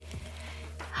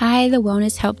Hi, the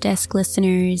Wellness Helpdesk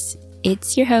listeners.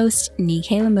 It's your host,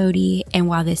 Nikayla Modi, and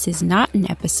while this is not an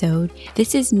episode,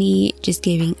 this is me just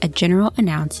giving a general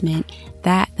announcement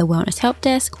that the Wellness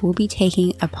Helpdesk will be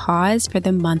taking a pause for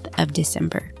the month of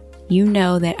December. You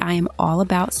know that I am all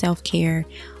about self-care,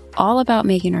 all about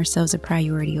making ourselves a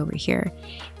priority over here,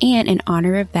 and in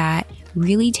honor of that,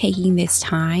 really taking this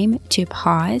time to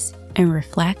pause and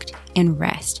reflect and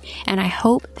rest, and I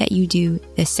hope that you do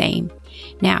the same.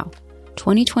 Now,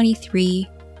 2023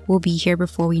 will be here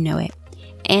before we know it.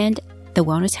 And the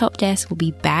Wellness Help Desk will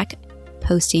be back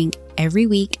posting every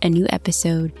week a new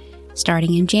episode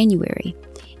starting in January.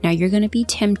 Now you're going to be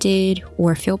tempted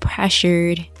or feel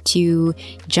pressured to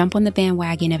jump on the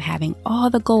bandwagon of having all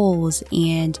the goals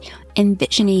and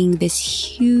envisioning this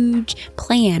huge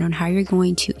plan on how you're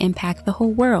going to impact the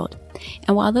whole world.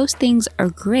 And while those things are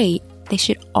great, they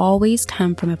should always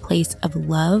come from a place of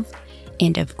love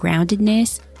and of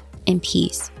groundedness and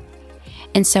peace.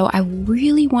 And so I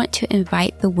really want to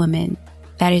invite the woman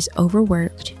that is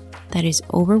overworked, that is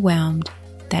overwhelmed,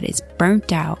 that is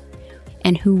burnt out,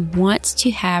 and who wants to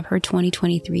have her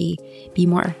 2023 be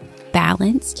more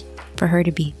balanced, for her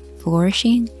to be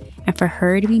flourishing, and for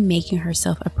her to be making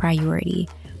herself a priority,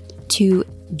 to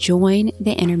join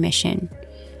the Intermission.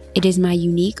 It is my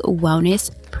unique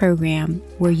wellness program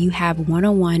where you have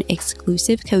one-on-one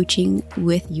exclusive coaching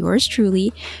with yours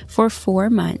truly for 4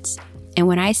 months. And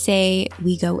when I say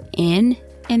we go in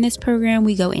this program,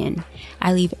 we go in.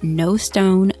 I leave no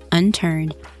stone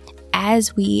unturned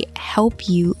as we help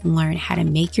you learn how to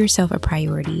make yourself a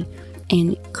priority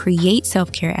and create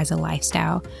self-care as a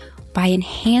lifestyle by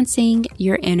enhancing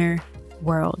your inner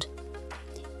world.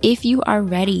 If you are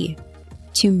ready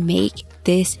to make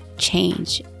this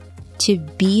change, to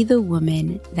be the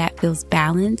woman that feels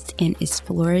balanced and is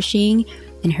flourishing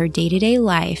in her day-to-day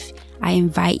life, I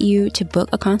invite you to book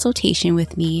a consultation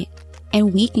with me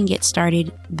and we can get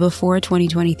started before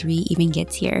 2023 even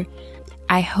gets here.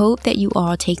 I hope that you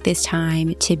all take this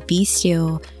time to be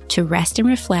still, to rest and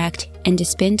reflect, and to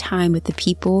spend time with the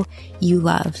people you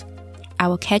love. I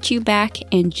will catch you back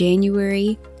in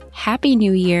January. Happy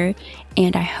New Year,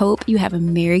 and I hope you have a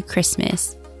Merry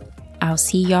Christmas. I'll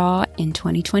see y'all in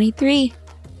 2023.